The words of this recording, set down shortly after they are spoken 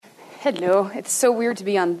Hello. It's so weird to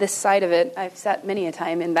be on this side of it. I've sat many a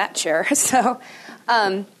time in that chair. So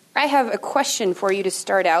I have a question for you to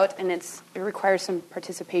start out, and it requires some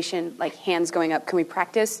participation, like hands going up. Can we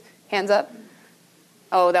practice? Hands up.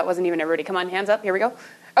 Oh, that wasn't even everybody. Come on, hands up. Here we go.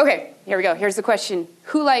 Okay, here we go. Here's the question.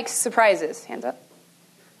 Who likes surprises? Hands up.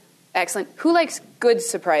 Excellent. Who likes good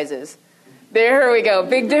surprises? There we go.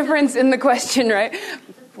 Big difference in the question, right?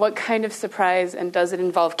 What kind of surprise, and does it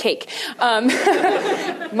involve cake?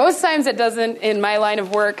 Most times it doesn't in my line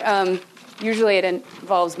of work. Usually it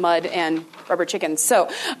involves mud and rubber chickens. So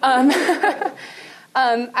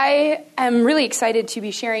I am really excited to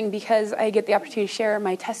be sharing because I get the opportunity to share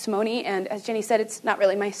my testimony. And as Jenny said, it's not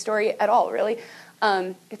really my story at all, really.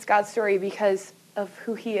 It's God's story because of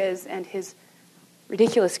who he is and his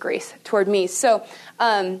ridiculous grace toward me. So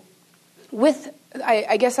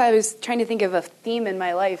I guess I was trying to think of a theme in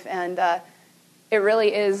my life, and it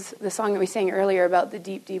really is the song that we sang earlier about the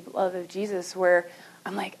deep, deep love of Jesus, where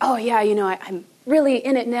I'm like, oh yeah, I'm really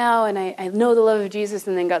in it now, and I know the love of Jesus,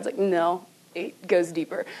 and then God's like, no, it goes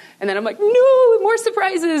deeper. And then I'm like, no, more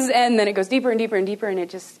surprises, and then it goes deeper and deeper and deeper, and it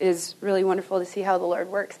just is really wonderful to see how the Lord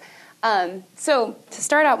works. So to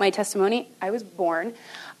start out my testimony, I was born.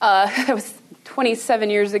 That was 27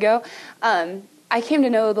 years ago. I came to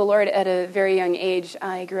know the Lord at a very young age.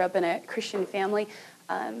 I grew up in a Christian family,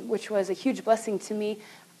 which was a huge blessing to me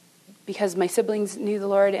because my siblings knew the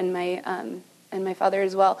Lord and my father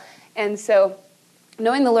as well. And so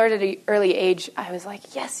knowing the Lord at an early age, I was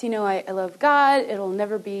like, yes, I love God. It'll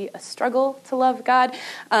never be a struggle to love God.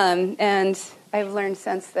 And I've learned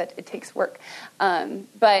since that it takes work.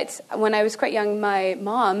 But when I was quite young, my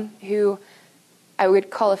mom, who I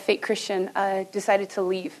would call a fake Christian, decided to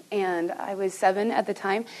leave. And I was 7 at the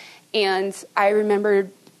time. And I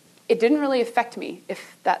remembered it didn't really affect me.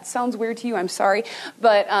 If that sounds weird to you, I'm sorry.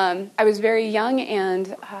 But I was very young,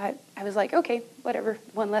 and I was like, okay, whatever,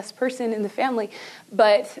 one less person in the family.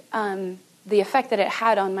 But the effect that it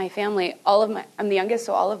had on my family, I'm the youngest,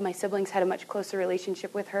 so all of my siblings had a much closer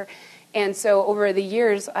relationship with her. And so over the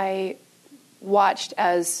years, I watched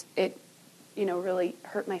as it, really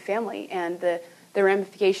hurt my family and the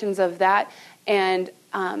ramifications of that. And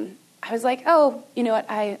I was like, oh, you know what,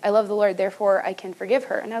 I love the Lord, therefore I can forgive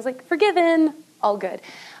her. And I was like, forgiven, all good.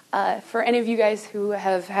 For any of you guys who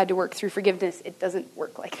have had to work through forgiveness, it doesn't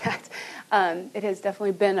work like that. It has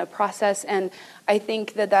definitely been a process, and I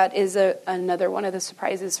think that is another one of the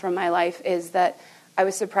surprises from my life, is that I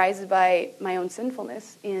was surprised by my own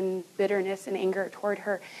sinfulness in bitterness and anger toward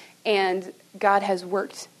her. And God has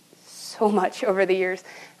worked so much over the years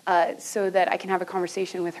so that I can have a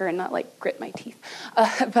conversation with her and not grit my teeth,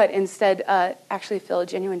 but instead actually feel a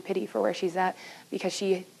genuine pity for where she's at, because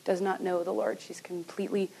she does not know the Lord. She's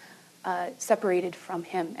completely separated from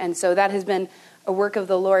him. And so that has been a work of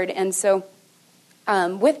the Lord. And so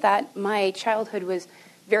with that, my childhood was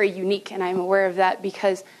very unique, and I'm aware of that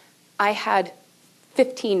because I had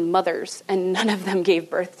 15 mothers, and none of them gave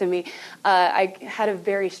birth to me. I had a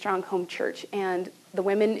very strong home church, and the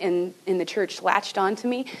women in the church latched on to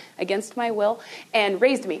me against my will and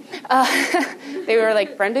raised me. They were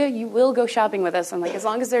like, Brenda, you will go shopping with us. I'm like, as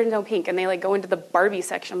long as there's no pink. And they go into the Barbie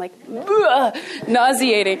section. I'm like,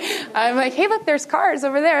 nauseating. I'm like, hey, look, there's cars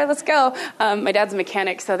over there. Let's go. My dad's a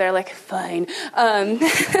mechanic, so they're like, fine.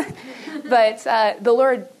 But the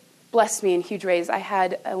Lord blessed me in huge ways. I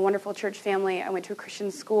had a wonderful church family. I went to a Christian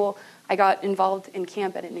school. I got involved in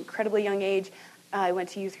camp at an incredibly young age. I went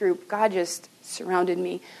to youth group. God just surrounded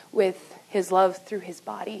me with his love through his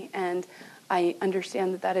body, and I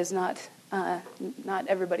understand that is not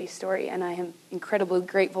everybody's story, and I am incredibly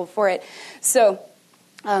grateful for it. So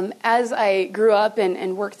as I grew up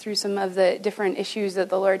and worked through some of the different issues that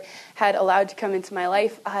the Lord had allowed to come into my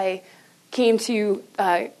life, I came to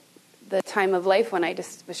the time of life when I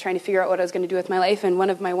just was trying to figure out what I was going to do with my life, and one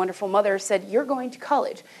of my wonderful mothers said, you're going to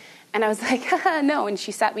college. And I was like, no. And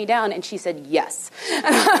she sat me down and she said, yes.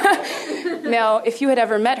 Now, if you had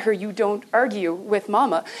ever met her, you don't argue with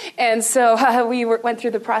Mama. And so we went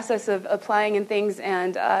through the process of applying and things.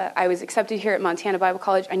 And I was accepted here at Montana Bible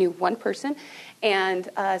College. I knew one person. And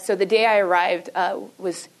so the day I arrived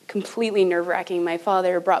was completely nerve-wracking. My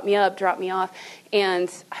father brought me up, dropped me off, and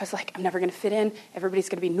I was like, I'm never going to fit in. Everybody's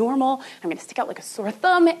going to be normal. I'm going to stick out like a sore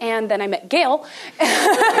thumb. And then I met Gail.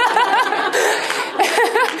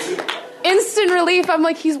 Instant relief. I'm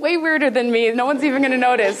like, he's way weirder than me. No one's even going to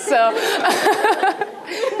notice.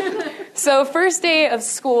 So first day of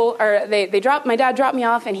school, or my dad dropped me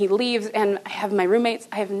off, and he leaves, and I have my roommates.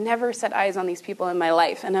 I have never set eyes on these people in my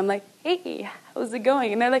life. And I'm like, hey, how's it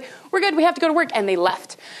going? And they're like, we're good, we have to go to work. And they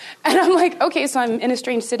left. And I'm like, okay, so I'm in a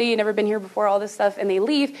strange city, never been here before, all this stuff. And they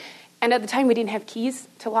leave. And at the time, we didn't have keys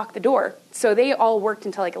to lock the door. So they all worked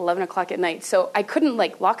until like 11 o'clock at night. So I couldn't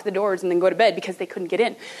like lock the doors and then go to bed because they couldn't get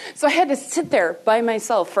in. So I had to sit there by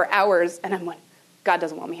myself for hours. And I'm like, God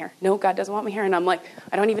doesn't want me here. No, God doesn't want me here. And I'm like,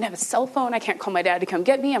 I don't even have a cell phone. I can't call my dad to come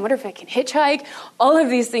get me. I wonder if I can hitchhike. All of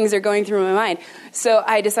these things are going through my mind. So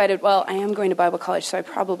I decided, well, I am going to Bible college, so I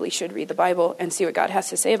probably should read the Bible and see what God has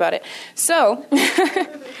to say about it. So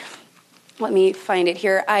let me find it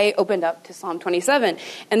here. I opened up to Psalm 27,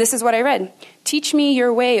 and this is what I read. Teach me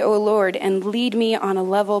your way, O Lord, and lead me on a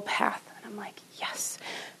level path. And I'm like, yes.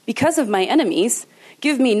 Because of my enemies,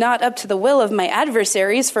 give me not up to the will of my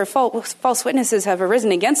adversaries, for false witnesses have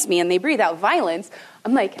arisen against me, and they breathe out violence.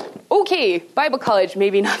 I'm like, okay, Bible college,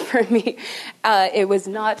 maybe not for me. It was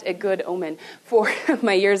not a good omen for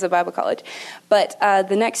my years of Bible college. But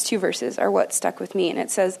the next two verses are what stuck with me, and it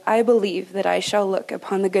says, I believe that I shall look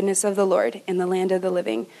upon the goodness of the Lord in the land of the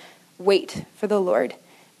living. Wait for the Lord.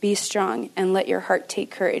 Be strong, and let your heart take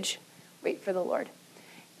courage. Wait for the Lord.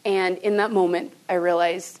 And in that moment, I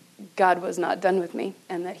realized God was not done with me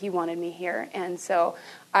and that he wanted me here. And so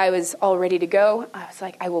I was all ready to go. I was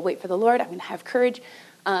like, I will wait for the Lord. I'm going to have courage.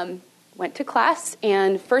 Went to class,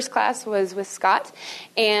 and first class was with Scott,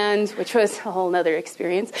 and which was a whole nother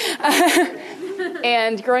experience.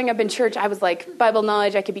 And growing up in church, I was like, Bible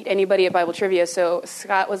knowledge, I could beat anybody at Bible trivia. So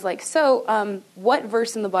Scott was like, so what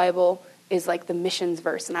verse in the Bible is like the missions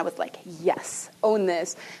verse? And I was like, yes, own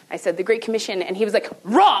this. I said, the Great Commission. And he was like,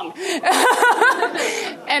 wrong.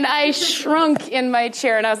 And I shrunk in my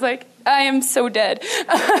chair, and I was like, I am so dead.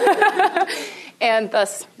 And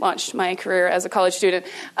thus launched my career as a college student.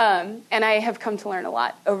 And I have come to learn a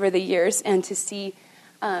lot over the years and to see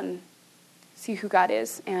who God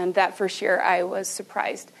is. And that first year, I was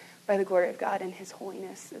surprised by the glory of God and his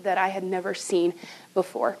holiness that I had never seen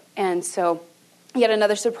before. And so yet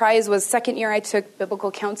another surprise was second year I took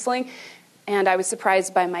biblical counseling, and I was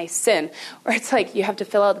surprised by my sin, where it's like you have to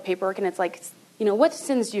fill out the paperwork, and it's like, what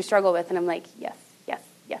sins do you struggle with? And I'm like, yes, yes,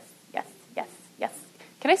 yes, yes, yes, yes.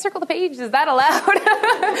 Can I circle the page? Is that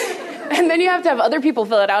allowed? And then you have to have other people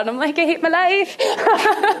fill it out, and I'm like, I hate my life.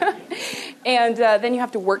 And then you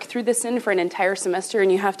have to work through the sin for an entire semester,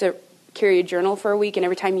 and you have to carry a journal for a week, and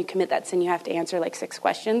every time you commit that sin, you have to answer like 6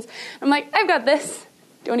 questions. I'm like, I've got this.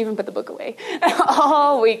 Don't even put the book away.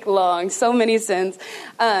 All week long, so many sins.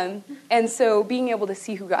 And so being able to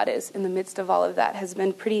see who God is in the midst of all of that has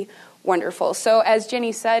been pretty wonderful. So as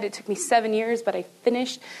Jenny said, it took me 7 years, but I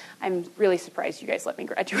finished. I'm really surprised you guys let me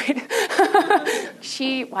graduate.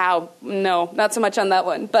 Wow, no, not so much on that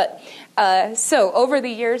one. But so over the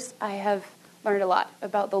years, I have learned a lot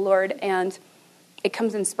about the Lord, and it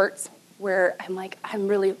comes in spurts where I'm like, I'm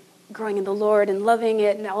really growing in the Lord and loving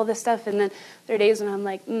it and all this stuff. And then there are days when I'm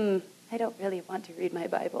like, I don't really want to read my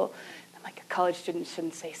Bible. I'm like, a college student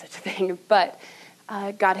shouldn't say such a thing. But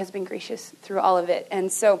God has been gracious through all of it. And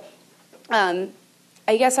so I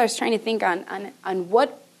guess I was trying to think on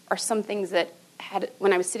what are some things that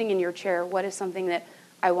when I was sitting in your chair, what is something that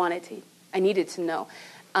I needed to know.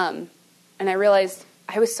 And I realized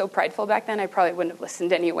I was so prideful back then, I probably wouldn't have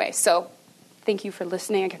listened anyway. So thank you for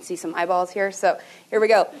listening. I can see some eyeballs here. So here we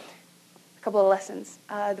go. A couple of lessons.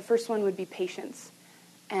 The first one would be patience.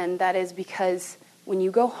 And that is because when you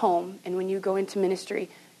go home and when you go into ministry,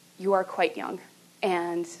 you are quite young.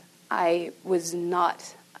 And I was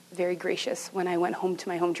not very gracious when I went home to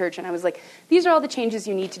my home church. And I was like, these are all the changes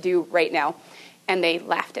you need to do right now. And they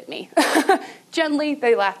laughed at me. Gently,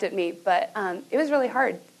 they laughed at me. But it was really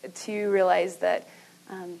hard to realize that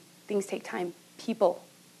things take time. People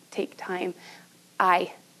take time.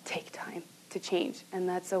 I take time to change, and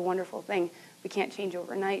that's a wonderful thing. We can't change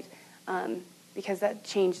overnight because that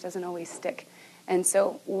change doesn't always stick. And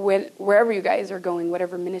so wherever you guys are going,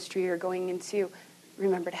 whatever ministry you're going into,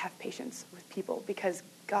 remember to have patience with people because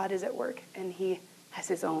God is at work and he has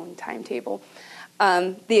his own timetable.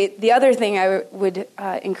 The other thing I would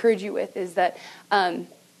encourage you with is that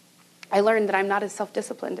I learned that I'm not as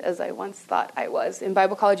self-disciplined as I once thought I was. In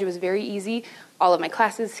Bible college, it was very easy. All of my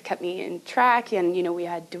classes kept me in track, and, we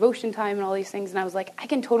had devotion time and all these things, and I was like, I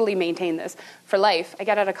can totally maintain this for life. I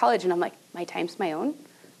got out of college, and I'm like, my time's my own.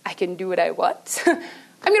 I can do what I want. I'm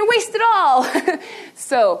going to waste it all.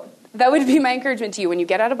 So that would be my encouragement to you. When you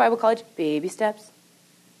get out of Bible college, baby steps,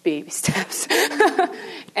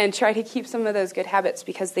 and try to keep some of those good habits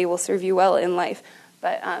because they will serve you well in life.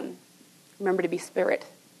 But remember to be spirit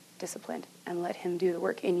disciplined and let him do the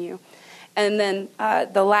work in you. And then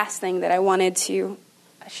the last thing that I wanted to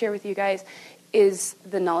share with you guys is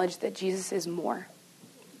the knowledge that Jesus is more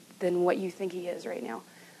than what you think he is right now.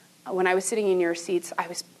 When I was sitting in your seats, I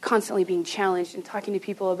was constantly being challenged and talking to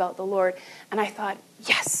people about the Lord. And I thought,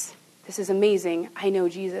 yes, this is amazing. I know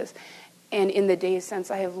Jesus. And in the days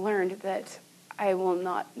since, I have learned that I will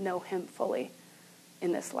not know him fully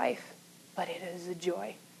in this life, but it is a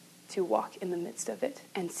joy to walk in the midst of it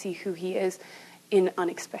and see who he is in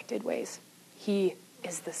unexpected ways. He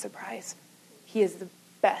is the surprise. He is the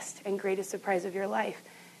best and greatest surprise of your life.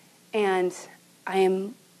 And I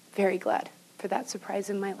am very glad for that surprise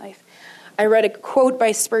in my life. I read a quote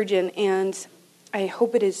by Spurgeon, and I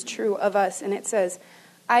hope it is true of us, and it says,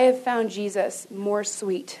 "I have found Jesus more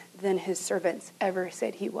sweet than his servants ever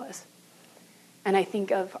said he was." And I think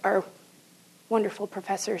of our wonderful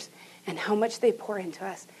professors and how much they pour into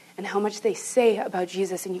us and how much they say about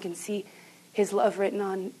Jesus, and you can see his love written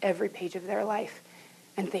on every page of their life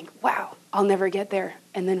and think, wow, I'll never get there.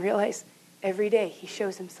 And then realize every day he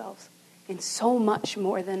shows himself in so much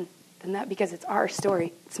more than that, because it's our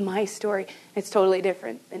story. It's my story. It's totally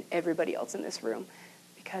different than everybody else in this room,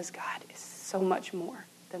 because God is so much more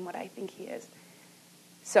than what I think he is.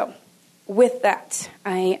 So with that,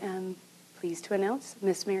 I am pleased to announce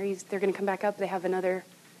Miss Mary's, they're going to come back up. They have another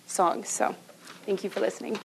song. So thank you for listening.